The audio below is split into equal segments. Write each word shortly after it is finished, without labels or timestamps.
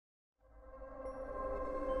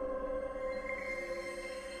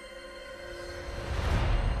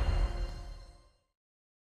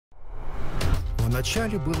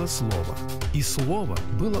начале было Слово, и Слово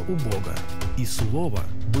было у Бога, и Слово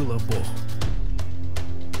было Бог.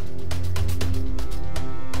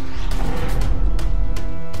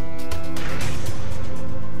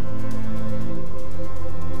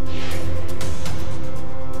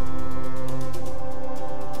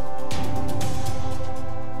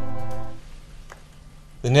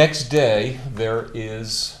 The next day, there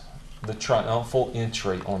is the triumphal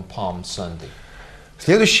entry on Palm Sunday.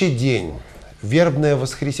 Следующий день, вербное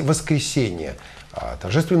воскресенье,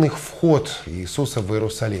 торжественный вход Иисуса в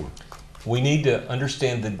Иерусалим. We need to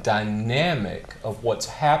understand the dynamic of what's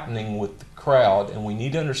happening with the crowd, and we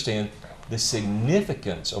need to understand the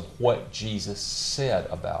significance of what Jesus said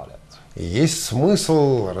about it. И есть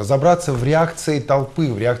смысл разобраться в реакции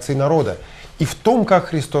толпы, в реакции народа, и в том, как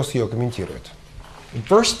Христос ее комментирует. In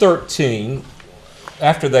verse 13,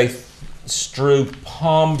 after they strew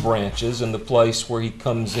palm branches in the place where he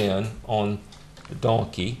comes in on the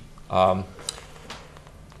donkey,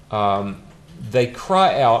 they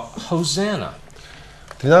cry out, Hosanna.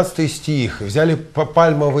 13 стих. «Взяли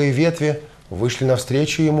пальмовые ветви, вышли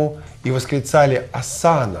навстречу ему и восклицали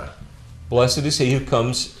Осанна». Blessed is he who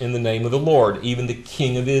comes in the name of the Lord, even the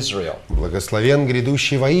King of Israel. Благословен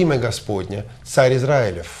грядущий во имя Господне, царь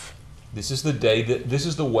Израилев. This is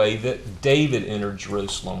the way that David entered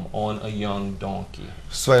Jerusalem on a young donkey.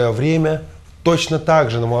 В свое время точно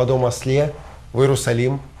так же на молодом осле в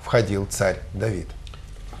Иерусалим входил царь Давид.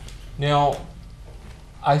 Now,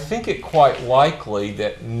 I think it quite likely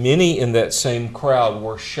that many in that same crowd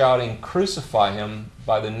were shouting, "Crucify him"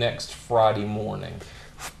 by the next Friday morning.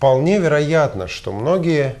 Вполне вероятно, что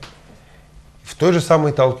многие в той же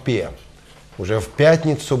самой толпе уже в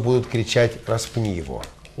пятницу будут кричать «Распни его».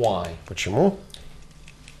 Why? Почему?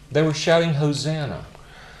 They were shouting Hosanna.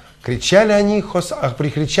 Прикричали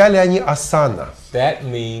они Осанна. That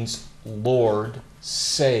means Lord,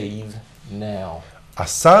 save now.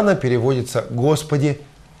 Осанна переводится «Господи,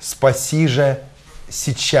 спаси же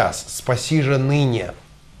сейчас, спаси же ныне».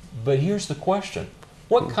 But here's the question.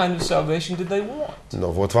 What kind of salvation did they want? Но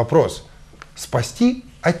вот вопрос. Спасти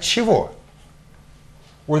от чего?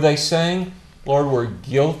 Were they saying, Lord, we're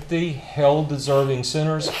guilty, hell-deserving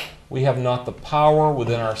sinners. We have not the power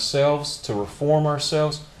within ourselves to reform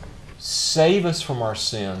ourselves. Save us from our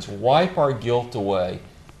sins. Wipe our guilt away.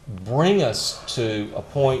 Bring us to a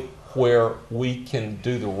point where we can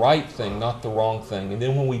do the right thing, not the wrong thing. And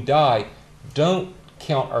then when we die, don't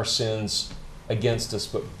count our sins against us,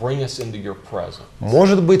 but bring us into your presence.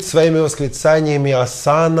 Может быть, своими восклицаниями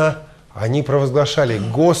Осанна они провозглашали: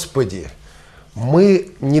 «Господи,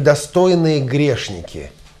 мы недостойные грешники,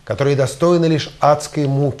 которые достойны лишь адской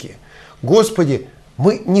муки. Господи,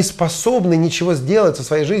 мы не способны ничего сделать со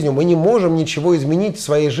своей жизнью, мы не можем ничего изменить в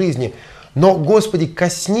своей жизни. Но, Господи,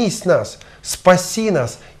 коснись нас, спаси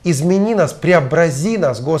нас, измени нас, преобрази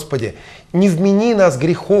нас, Господи. Не вмени нам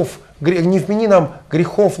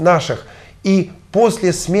грехов наших, и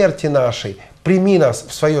после смерти нашей прими нас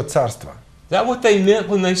в свое царство». That what they meant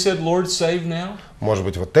when they said, Lord, save now? Может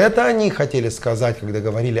быть, вот это они хотели сказать, когда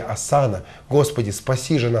говорили Осанна: «Господи,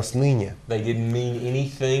 спаси же нас ныне». They didn't mean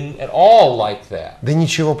anything at all like that. Да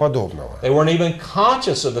ничего подобного. They weren't even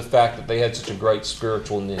conscious of the fact that they had such a great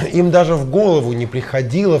spiritual need. Им даже в голову не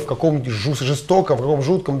приходило, в каком жестоком, в каком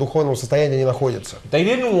жутком духовном состоянии они находятся. They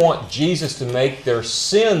didn't want Jesus to make their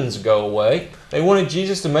sins go away. They wanted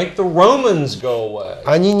Jesus to make the Romans go away.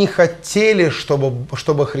 Они не хотели,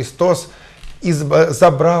 чтобы Христос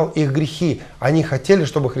забрал их грехи. Они хотели,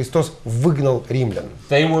 чтобы Христос выгнал римлян.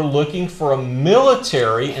 They were looking for a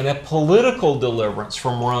military and a political deliverance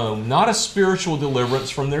from Rome, not a spiritual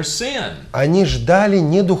deliverance from their sin. Они ждали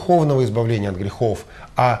не духовного избавления от грехов,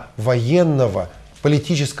 а военного,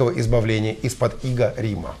 политического избавления из-под ига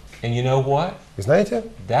Рима. And you know what? И знаете?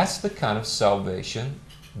 That's the kind of salvation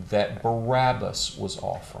that Barabbas was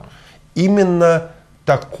offering. Именно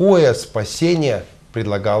такое спасение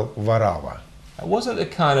предлагал Варава. That wasn't the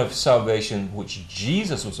kind of salvation which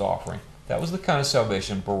Jesus was offering. That was the kind of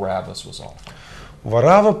salvation Barabbas was offering.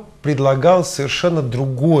 Варава предлагал совершенно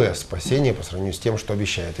другое спасение по сравнению с тем, что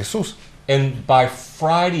обещает Иисус. And by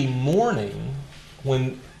Friday morning,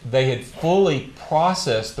 when they had fully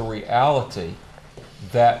processed the reality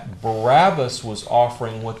that Barabbas was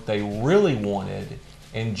offering what they really wanted,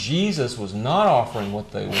 and Jesus was not offering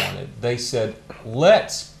what they wanted, they said,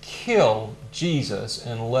 let's kill Jesus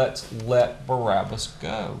and let's let Barabbas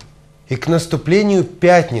go. И к наступлению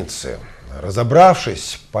пятницы,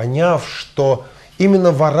 разобравшись, поняв, что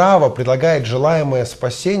именно Варава предлагает желаемое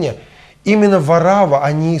спасение, именно Варава,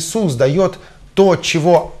 а не Иисус, дает то,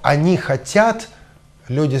 чего они хотят,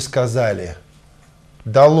 люди сказали: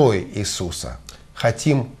 «Долой Иисуса».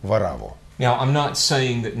 хотим Вараву. Now, I'm not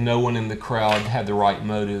saying that no one in the crowd had the right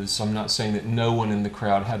motives. I'm not saying that no one in the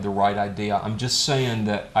crowd had the right idea. I'm just saying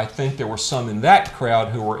that I think there were some in that crowd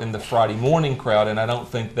who were in the Friday morning crowd, and I don't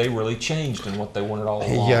think they really changed in what they wanted all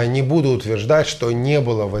along. Я не буду утверждать, что не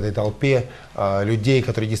было в этой толпе людей,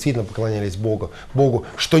 которые действительно поклонялись Богу,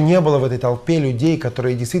 что не было в этой толпе людей,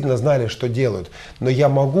 которые действительно знали, что делают. Но я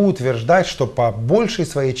могу утверждать, что по большей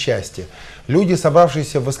своей части люди,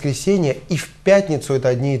 собравшиеся в воскресенье и в пятницу, это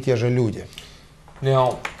одни и те же люди.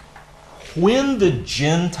 Now, when the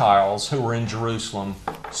Gentiles who were in Jerusalem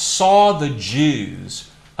saw the Jews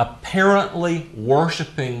apparently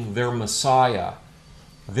worshiping their Messiah,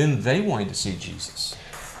 then they wanted to see Jesus.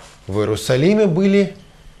 В Иерусалиме были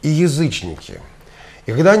и язычники.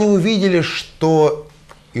 И когда они увидели, что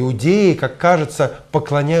иудеи, как кажется,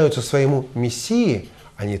 поклоняются своему Мессии,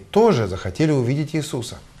 они тоже захотели увидеть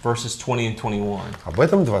Иисуса. Verses 20 and 21. Об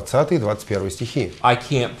этом 20 и 21 стихи. I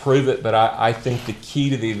can't prove it, but I think the key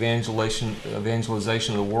to the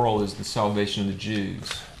evangelization of the world is the salvation of the Jews.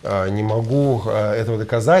 Не могу этого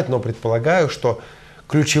доказать, но предполагаю, что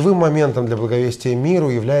ключевым моментом для благовестия миру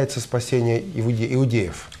является спасение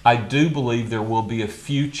иудеев. I do believe there will be a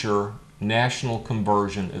future national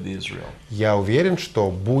conversion of Israel. Я уверен, что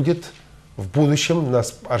будет в будущем,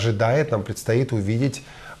 нас ожидает, нам предстоит увидеть,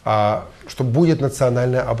 что будет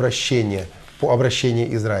национальное обращение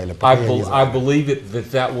Израиля. I believe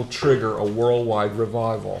that will trigger a worldwide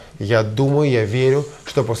revival. Я думаю, я верю,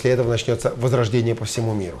 что после этого начнется возрождение по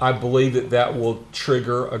всему миру. I believe that will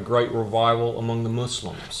trigger a great revival among the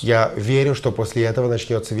Muslims. Я верю, что после этого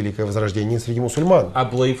начнется великое возрождение среди мусульман. I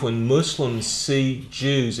believe when Muslims see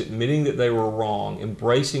Jews admitting that they were wrong,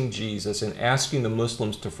 embracing Jesus and asking the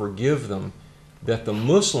Muslims to forgive them, that the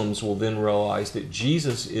Muslims will then realize that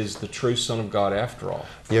Jesus is the true Son of God after all.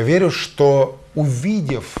 Я верю, что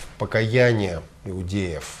увидев покаяние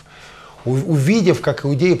иудеев, увидев, как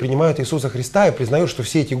иудеи принимают Иисуса Христа и признают, что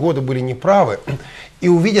все эти годы были неправы, и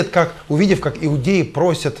увидев, как иудеи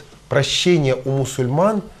просят прощения у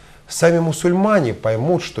мусульман, сами мусульмане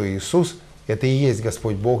поймут, что Иисус — это и есть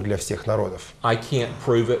Господь Бог для всех народов. I can't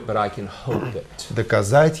prove it, but I can hope it.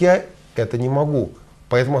 Доказать я это не могу.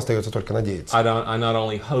 Поэтому остается только надеяться. I not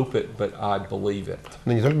only hope it, but I believe it.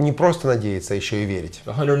 Но не просто надеяться, а еще и верить.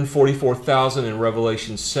 144,000 in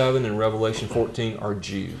Revelation 7 and Revelation 14 are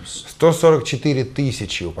Jews. 144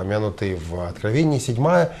 тысячи, упомянутые в Откровении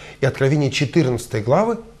 7 и Откровении 14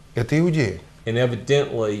 главы, это иудеи. And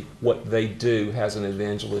evidently, what they do has an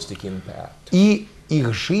evangelistic impact. И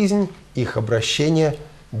их жизнь, их обращение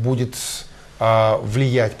будет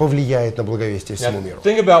повлияет на благовестие всему миру.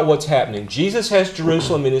 Think about what's happening. Jesus has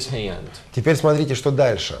Jerusalem in his hand. Теперь смотрите, что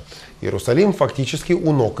дальше. Иерусалим фактически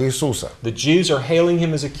у ног Иисуса. The Jews are hailing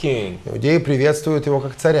him as a king. Иудеи приветствуют его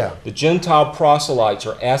как царя. The Gentile proselytes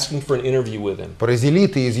are asking for an interview with him.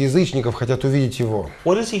 Прозелиты из язычников хотят увидеть его.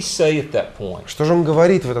 What does he say at that point? Что же он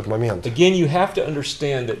говорит в этот момент? Again, you have to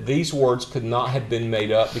understand that these words could not have been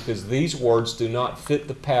made up because these words do not fit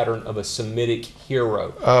the pattern of a Semitic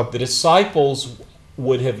hero. The disciples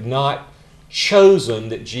would have not chosen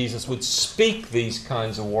that Jesus would speak these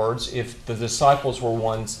kinds of words if the disciples were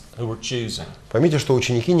ones who were choosing. Поймите, что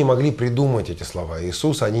ученики не могли придумать эти слова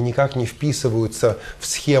Иисуса, они никак не вписываются в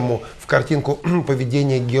схему, в картинку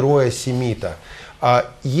поведения героя-семита.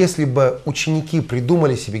 А если бы ученики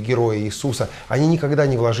придумали себе героя Иисуса, они никогда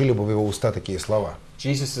не вложили бы в его уста такие слова.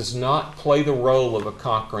 Jesus does not play the role of a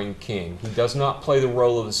conquering king. He does not play the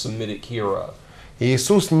role of a Semitic hero.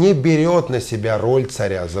 Иисус не берет на себя роль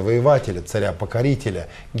царя-завоевателя, царя-покорителя,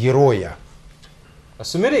 героя. A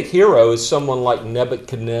Semitic hero is someone like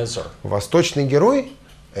Nebuchadnezzar. Восточный герой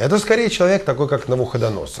 – это скорее человек такой, как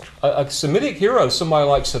Навуходоносор. A Semitic hero is somebody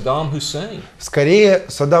like Saddam Hussein. Скорее,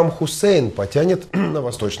 Саддам Хусейн потянет на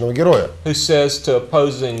восточного героя. Who says to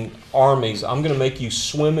opposing armies, I'm going to make you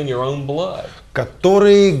swim in your own blood.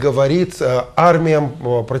 Который говорит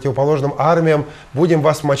армиям, противоположным армиям, будем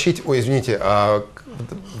вас мочить,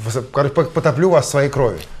 потоплю вас своей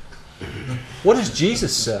кровью. What does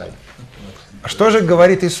Jesus say? Что же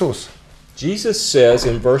говорит Иисус? Jesus says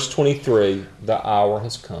in verse 23, the hour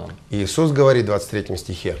has come. Иисус говорит в 23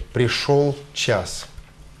 стихе, пришел час.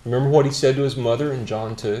 Remember what he said to his mother in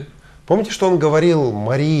John 2? Помните, что он говорил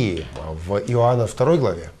Марии в Иоанна 2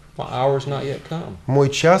 главе? My hour's not yet come. Мой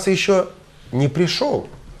час еще не пришел.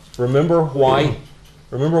 Remember why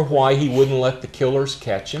he wouldn't let the killers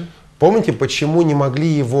catch him? Помните, почему не могли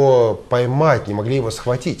его поймать, не могли его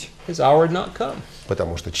схватить? His hour had not come.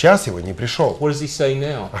 Потому что час его не пришел. What does he say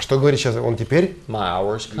now? А что говорит сейчас он теперь? My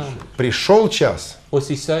hour's come. Пришел час. What's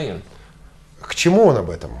he saying? К чему он об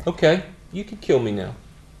этом? Okay, you can kill me now.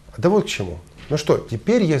 Да вот к чему. Ну что,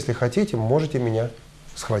 теперь, если хотите, можете меня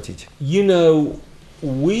схватить. You know,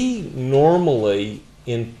 we normally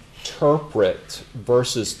interpret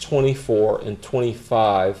verses 24 and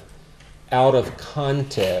 25 out of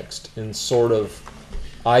context and sort of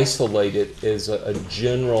isolate it as a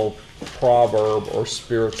general proverb or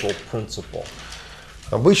spiritual principle.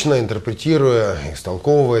 Обычно, интерпретируя,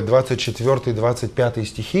 истолковывая 24 и 25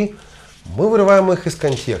 стихи, мы вырываем их из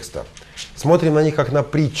контекста, смотрим на них как на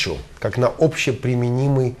притчу, как на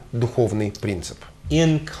общеприменимый духовный принцип.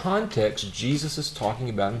 In context, Jesus is talking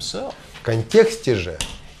about himself. В контексте же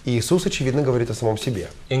Иисус, очевидно, говорит о самом себе.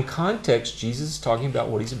 In context, Jesus is talking about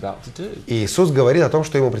what he's about to do. И Иисус говорит о том,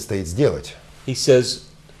 что ему предстоит сделать. He says,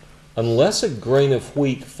 unless a grain of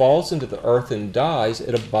wheat falls into the earth and dies,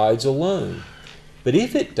 it abides alone. But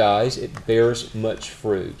if it dies, it bears much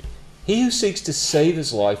fruit. He who seeks to save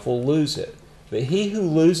his life will lose it. But he who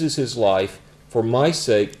loses his life for my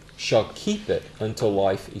sake shall keep it unto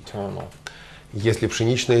life eternal. Если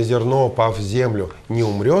пшеничное зерно, пав в землю, не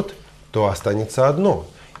умрет, то останется одно.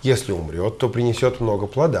 Если умрет, то принесет много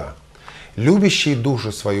плода. Любящий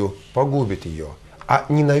душу свою погубит ее, а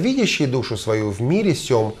ненавидящий душу свою в мире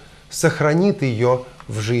сем сохранит ее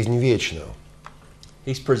в жизнь вечную.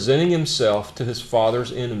 He's presenting himself to his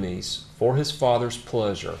father's enemies for his father's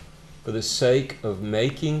pleasure, for the sake of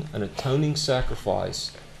making an atoning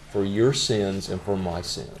sacrifice for your sins and for my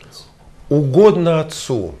sins. Угодно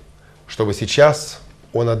Отцу, чтобы сейчас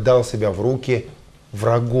Он отдал себя в руки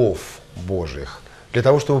врагов Божьих, для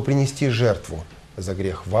того, чтобы принести жертву за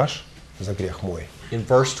грех ваш, за грех мой. In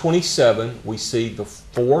verse 27, we see the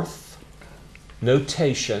fourth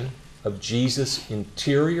notation of Jesus'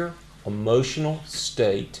 interior emotional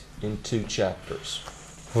state in two chapters.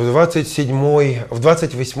 В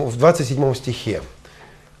 27 стихе,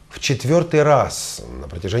 в 4 раз на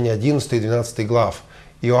протяжении 11 и 12 глав,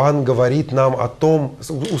 Иоанн говорит нам о том,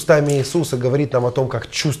 устами Иисуса говорит нам о том, как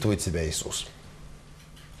чувствует себя Иисус.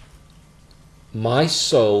 My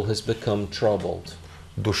soul has become troubled.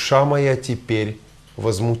 Душа моя теперь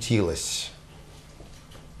возмутилась.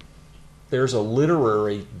 There's a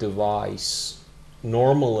literary device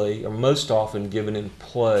normally or most often given in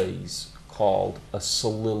plays called a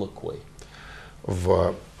soliloquy.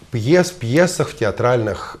 В пьесах, в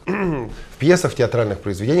театральных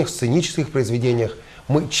произведениях, в сценических произведениях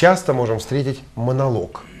мы часто можем встретить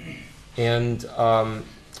монолог. And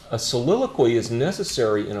a soliloquy is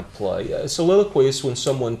necessary in a play. A soliloquy is when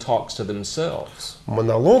someone talks to themselves.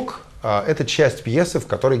 Монолог – это часть пьесы, в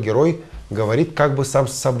которой герой говорит как бы сам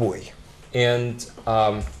с собой. And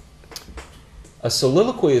a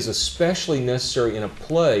soliloquy is especially necessary in a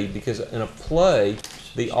play because in a play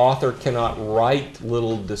the author cannot write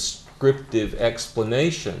little descriptive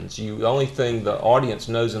explanations. The only thing the audience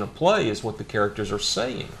knows in a play is what the characters are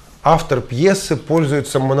saying. Автор пьесы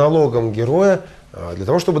пользуется монологом героя для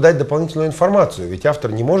того, чтобы дать дополнительную информацию, ведь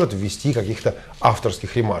автор не может ввести каких-то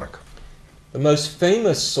авторских ремарок. The most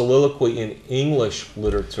famous soliloquy in English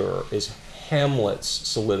literature is Hamlet's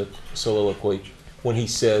soliloquy when he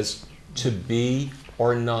says, to be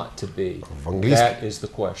or not to be. That is the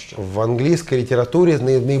question. В английской литературе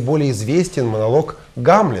наиболее известен монолог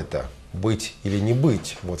Гамлета «Быть или не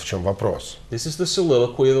быть». Вот в чем вопрос. This is the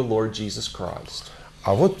soliloquy of the Lord Jesus Christ.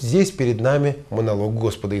 А вот здесь перед нами монолог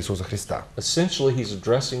Господа Иисуса Христа. Essentially, he's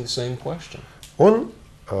addressing the same question. Он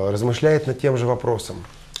размышляет над тем же вопросом.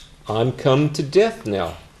 I'm come to death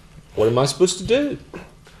now. What am I supposed to do?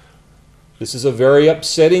 This is a very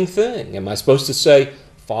upsetting thing. Am I supposed to say,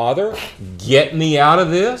 Father, get me out of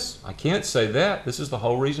this? I can't say that. This is the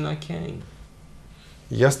whole reason I came.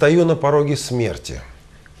 Я стою на пороге смерти.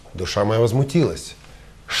 Душа моя возмутилась.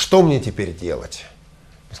 Что мне теперь делать?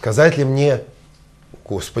 Сказать ли мне,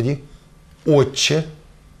 Господи, Отче,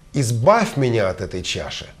 избавь меня от этой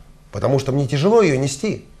чаши, потому что мне тяжело ее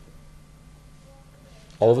нести?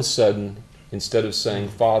 All of a sudden, instead of saying,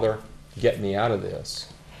 Father, get me out of this,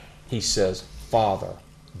 he says, Father,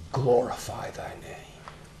 glorify thy name.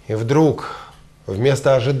 И вдруг,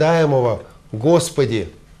 вместо ожидаемого «Господи,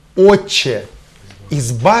 Отче,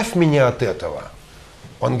 избавь меня от этого»,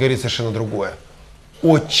 он говорит совершенно другое.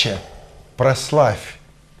 «Отче, прославь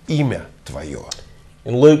имя Твое».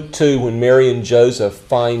 In Luke 2, when Mary and Joseph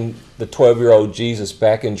find the 12-year-old Jesus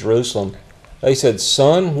back in Jerusalem, they said,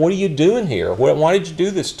 Son, what are you doing here? Why did you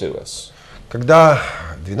do this to us? Когда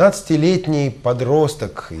 12-летний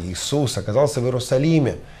подросток Иисус оказался в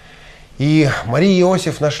Иерусалиме, и Мария и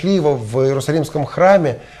Иосиф нашли его в Иерусалимском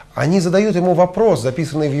храме, они задают ему вопрос,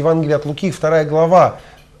 записанный в Евангелии от Луки, 2 глава.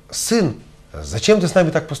 «Сын, зачем ты с нами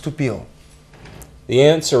так поступил?»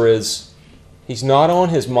 The answer is, He's not on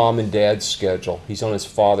his mom and dad's schedule. He's on his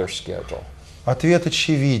father's schedule. Ответ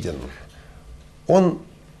очевиден. Он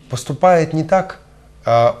поступает не так,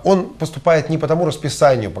 он поступает не по тому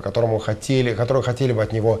расписанию, которое хотели бы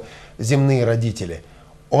от него земные родители.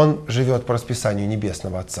 Он живет по расписанию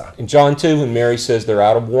Небесного Отца. In John 2, when Mary says they're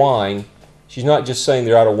out of wine, she's not just saying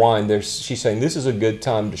they're out of wine. She's saying this is a good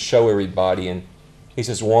time to show everybody. And he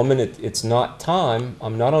says, woman, it's not time.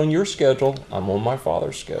 I'm not on your schedule. I'm on my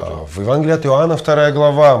Father's schedule. В Евангелии от Иоанна, 2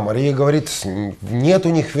 глава, Мария говорит, нет у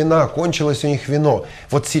них вина, кончилось у них вино.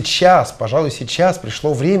 Вот сейчас, пожалуй, сейчас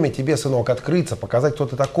пришло время тебе, сынок, открыться, показать, кто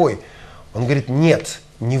ты такой. Он говорит, нет,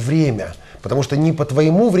 не время, потому что не по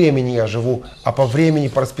твоему времени я живу, а по времени,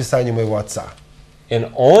 по расписанию моего Отца.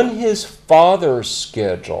 And on his Father's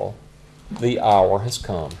schedule, the hour has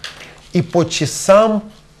come. И по часам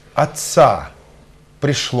Отца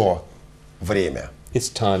пришло время. It's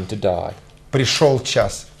time to die. Пришел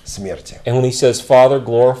час смерти. And when he says, Father,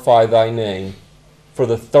 glorify thy name, for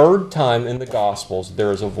the third time in the Gospels,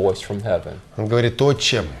 there is a voice from heaven. Он говорит,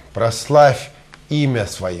 Отче, прославь имя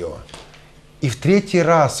свое. И в третий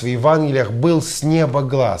раз в Евангелиях был с неба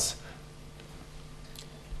глас.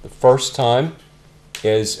 The first time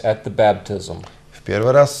is at the baptism. В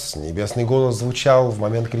первый раз небесный голос звучал в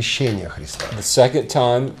момент крещения Христа. The second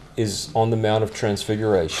time is on the Mount of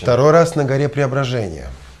Transfiguration. Второй раз на горе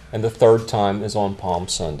Преображения. And the third time is on Palm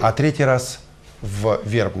Sunday. А третий раз в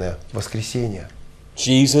вербное воскресенье.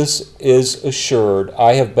 Jesus is assured,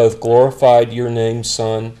 I have both glorified your name,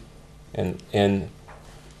 Son, and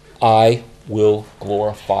I will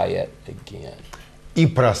glorify it again. И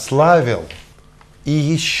прославил, и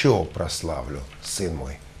еще прославлю, Сын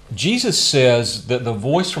мой. Jesus says that the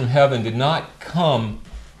voice from heaven did not come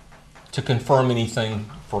to confirm anything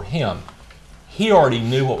for him. He already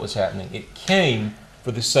knew what was happening. It came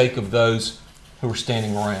for the sake of those who were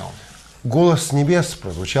standing around. Голос с небес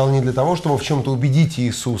прозвучал не для того, чтобы в чем-то убедить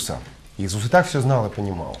Иисуса. Иисус и так все знал и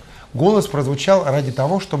понимал. Голос прозвучал ради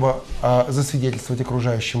того, чтобы засвидетельствовать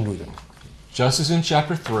окружающим людям. Just as in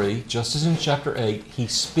chapter 3, just as in chapter 8, he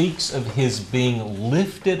speaks of his being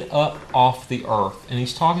lifted up off the earth. And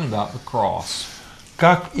he's talking about the cross.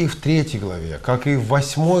 Как и в 3 главе, как и в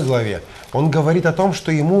 8 главе, он говорит о том,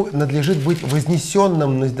 что ему надлежит быть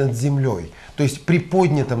вознесенным над землей, то есть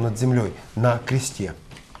приподнятым над землей на кресте.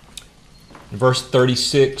 In verse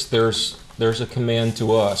 36, there's a command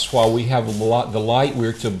to us. While we have the light,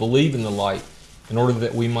 we're to believe in the light, in order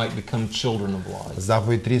that we might become children of light.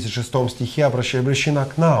 Заповедь в 36 стихе обращена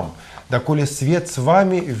к нам. «Доколе свет с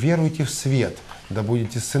вами, веруйте в свет, да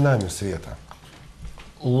будете сынами света».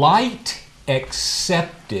 Light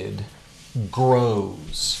accepted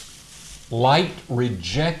grows. Light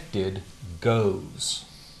rejected goes.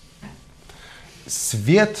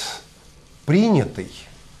 Свет принятый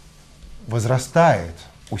возрастает,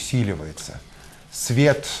 усиливается.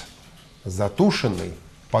 Свет затушенный,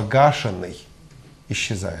 погашенный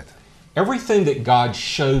исчезает. Everything that God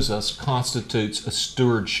shows us constitutes a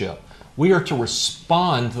stewardship. We are to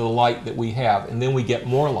respond to the light that we have, and then we get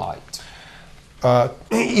more light.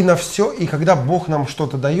 И на все, и когда Бог нам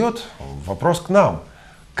что-то дает, вопрос к нам,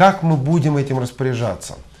 как мы будем этим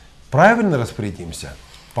распоряжаться? Правильно распорядимся,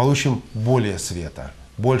 получим более света,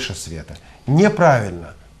 больше света.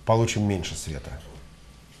 Неправильно, получим меньше света.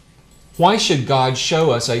 Why should God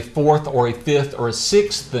show us a fourth or a fifth or a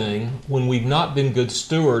sixth thing when we've not been good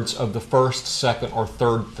stewards of the first, second, or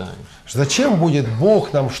third thing? Зачем будет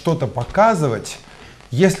Бог нам что-то показывать,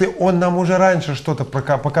 если Он нам уже раньше что-то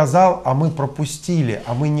показал, а мы пропустили,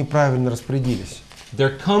 а мы неправильно распорядились?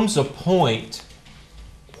 There comes a point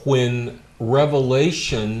when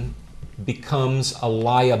revelation becomes a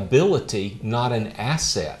liability, not an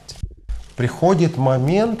asset. Приходит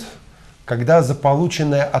момент, когда за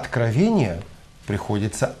полученное откровение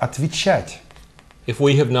приходится отвечать. If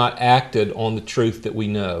we have not acted on the truth that we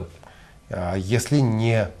know. Если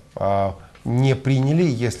не приняли,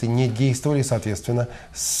 если не действовали, соответственно,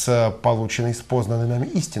 с полученной, с познанной нами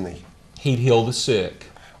истиной. He'd heal the sick.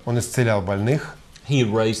 Он исцелял больных. He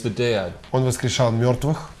had raised the dead. Он воскрешал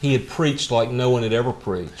мертвых. He had preached like no one had ever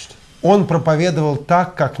preached. Он проповедовал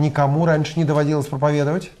так, как никому раньше не доводилось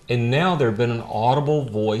проповедовать. And now there had been an audible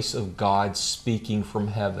voice of God speaking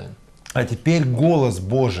from heaven. А теперь голос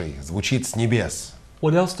Божий звучит с небес.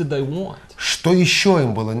 What else did they want? Что еще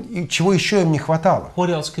им было? Чего еще им не хватало? What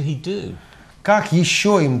else could he do? Как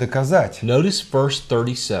еще им доказать? Notice verse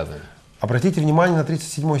 37. Обратите внимание на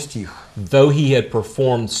 37 стих. Though he had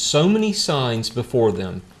performed so many signs before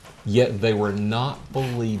them, yet they were not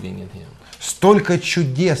believing in him. Столько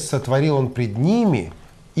чудес сотворил он пред ними,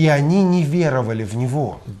 и они не веровали в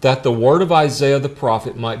Него. That the word of Isaiah the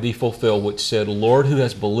prophet might be fulfilled, which said, Lord, who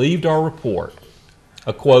has believed our report?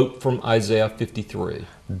 A quote from Isaiah 53.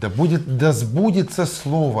 Да сбудется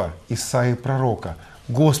слово Исаии пророка.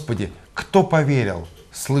 Господи, кто поверил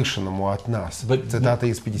слышанному от нас? Цитата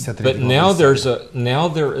из 53 But now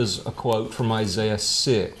главы. there is a quote from Isaiah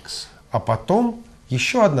 6. А потом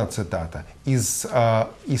еще одна цитата из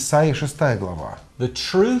Исаии 6 глава. The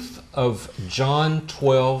truth of John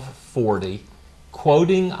 12:40,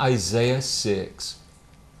 quoting Isaiah 6,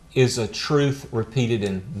 is a truth repeated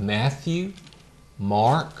in Matthew,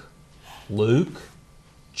 Mark, Luke,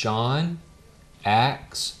 John,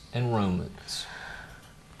 Acts, and Romans.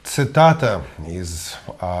 Цитата из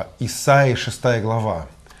Исаии 6 глава,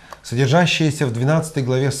 содержащаяся в 12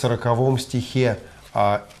 главе 40 стихе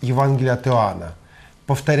Евангелия от Иоанна,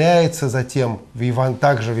 повторяется затем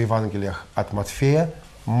также в Евангелиях от Матфея,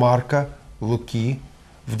 Марка, Луки,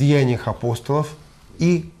 в Деяниях апостолов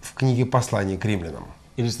и в книге «Послание к римлянам».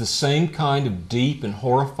 It is the same kind of deep and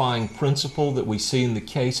horrifying principle that we see in the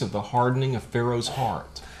case of the hardening of Pharaoh's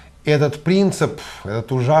heart. Этот принцип,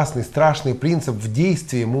 этот ужасный, страшный принцип в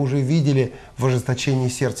действии мы уже видели в ожесточении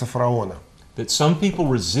сердца фараона. That some people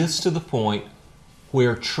resist to the point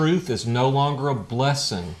where truth is no longer a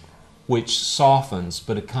blessing which softens,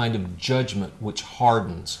 but a kind of judgment which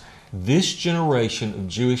hardens. This generation of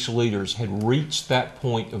Jewish leaders had reached that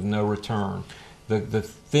point of no return.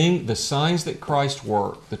 The signs that Christ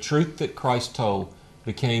worked, the truth that Christ told,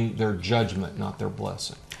 became their judgment, not their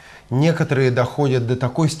blessing. Некоторые доходят до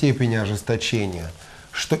такой степени ожесточения,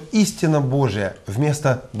 что истина Божия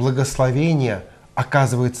вместо благословения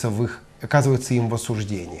оказывается им в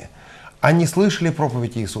осуждении. Они слышали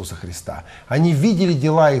проповедь Иисуса Христа, они видели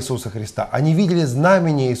дела Иисуса Христа, они видели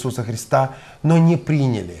знамения Иисуса Христа, но не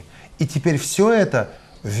приняли. И теперь все это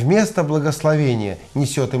вместо благословения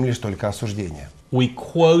несет им лишь только осуждение. We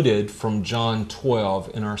quoted from John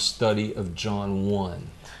 12 in our study of John 1.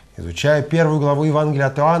 Изучая первую главу Евангелия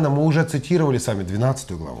от Иоанна, мы уже цитировали с вами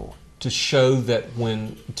 12 главу. To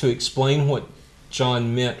explain what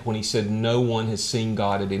John meant when he said no one has seen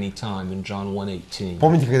God at any time in John 1:18.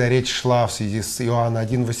 Помните, когда речь шла в связи с Иоанна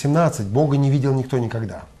 1:18, Бога не видел никто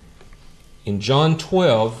никогда. In John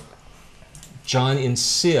 12, John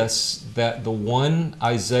insists that the one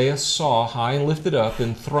Isaiah saw high and lifted up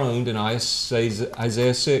and throned in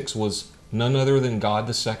Isaiah 6 was none other than God,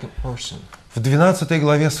 the second person. В 12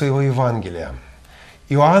 главе своего Евангелия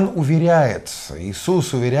Иоанн уверяет,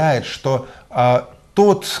 Иисус уверяет, что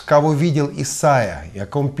тот, кого видел Исаия, и о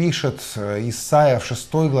ком пишет Исаия в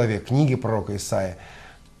 6 главе книги пророка Исаия,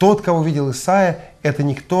 тот, кого видел Исаия, это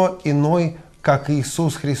никто иной, как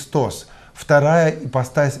Иисус Христос, вторая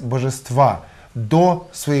ипостась божества, до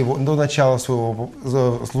начала своего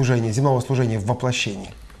служения, земного служения в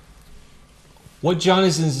воплощении. What John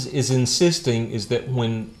is insisting is that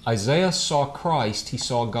when Isaiah saw Christ, he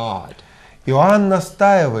saw God. Иоанн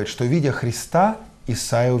настаивает, что, видя Христа,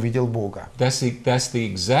 Исаия увидел Бога. That's the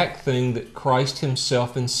exact thing that Christ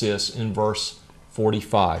himself insists in verse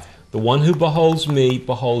 45. The one who beholds me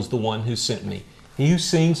beholds the one who sent me. He who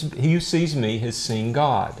sees me has seen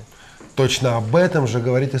God. Точно об этом же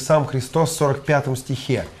говорит и сам Христос в 45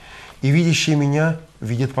 стихе. «И видящий меня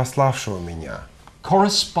видит пославшего меня».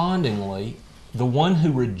 Correspondingly, the one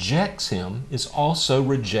who rejects him is also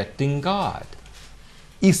rejecting God.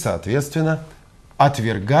 И, соответственно,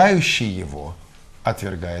 отвергающий его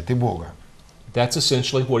отвергает и Бога. That's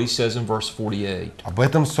essentially what he says in verse 48. Об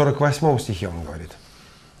этом в 48 стихе он говорит.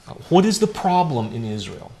 What is the problem in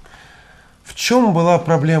Israel? В чем была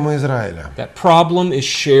проблема Израиля? That problem is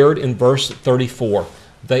shared in verse 34.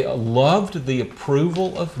 They loved the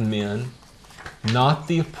approval of men, not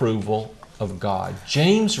the approval of God.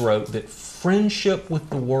 James wrote that friendship with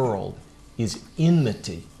the world is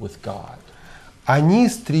enmity with God. Они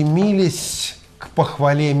стремились к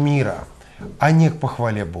похвале мира, а не к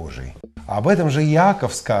похвале Божией. Об этом же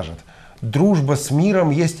Иаков скажет: дружба с миром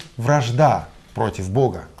есть вражда против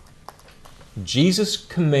Бога. Jesus'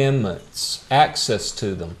 commandments, access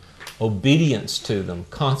to them, obedience to them,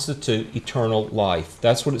 constitute eternal life.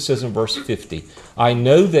 That's what it says in verse 50. I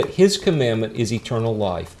know that His commandment is eternal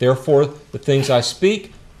life. Therefore, the things I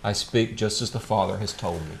speak just as the Father has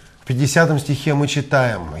told me. В 50 стихе мы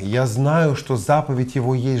читаем: «Я знаю, что заповедь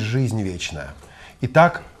Его есть жизнь вечная.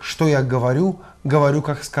 Итак, что я говорю, говорю,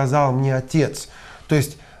 как сказал мне Отец». То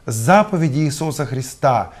есть заповеди Иисуса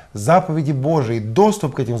Христа, заповеди Божии,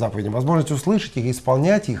 доступ к этим заповедям, возможность услышать их и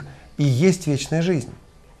исполнять их, и есть вечная жизнь.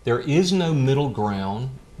 There is no middle ground.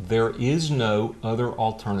 There is no other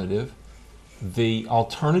alternative. The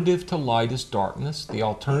alternative to light is darkness. The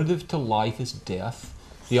alternative to life is death.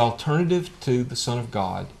 The alternative to the Son of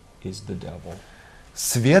God is the devil.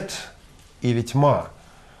 Свет или тьма,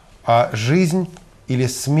 а жизнь или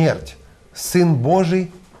смерть, Сын Божий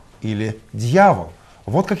или дьявол.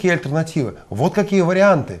 Вот какие альтернативы, вот какие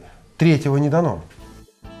варианты. Третьего не дано.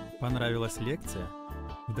 Понравилась лекция?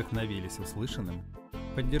 Вдохновились услышанным?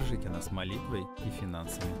 Поддержите нас молитвой и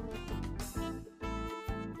финансами.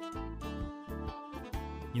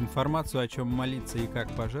 Информацию, о чем молиться и как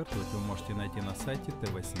пожертвовать, вы можете найти на сайте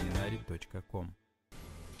tvseminary.com.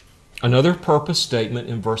 Another purpose statement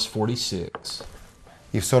in verse 46.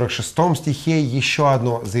 И в 46 стихе еще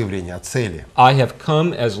одно заявление о цели. I have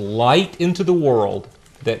come as light into the world,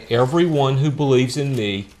 that everyone who believes in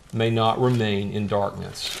me may not remain in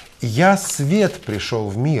darkness. «Я свет пришел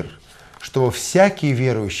в мир, чтобы всякий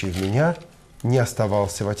верующий в меня не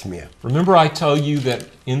оставался во тьме». Remember I tell you that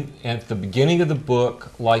at the beginning of the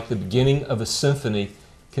book, like the beginning of a symphony,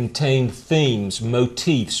 contained themes,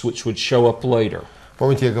 motifs which would show up later.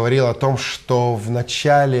 Помните, я говорил о том, что в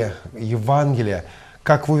начале Евангелия,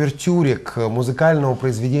 как в увертюре к музыкальному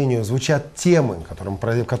произведению, звучат темы,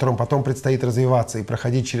 которым потом предстоит развиваться и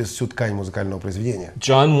проходить через всю ткань музыкального произведения.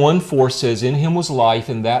 John 1:4 says, "In him was life,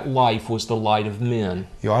 and that life was the light of men."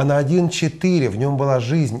 Иоанна 1:4, в нем была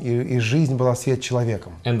жизнь, и жизнь была свет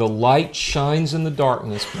человеком. And the light shines in the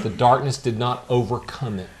darkness, but the darkness did not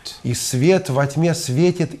overcome it. И свет во тьме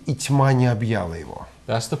светит, и тьма не объяла его.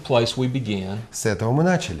 That's the place we began, С этого мы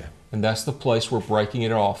начали. and that's the place we're breaking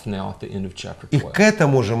it off now at the end of chapter И 12. к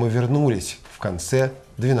этому же мы вернулись в конце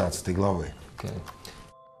 12 главы. Okay.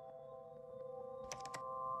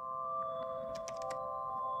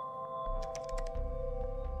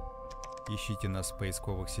 Ищите нас в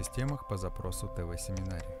поисковых системах по запросу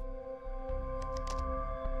ТВ-семинарий.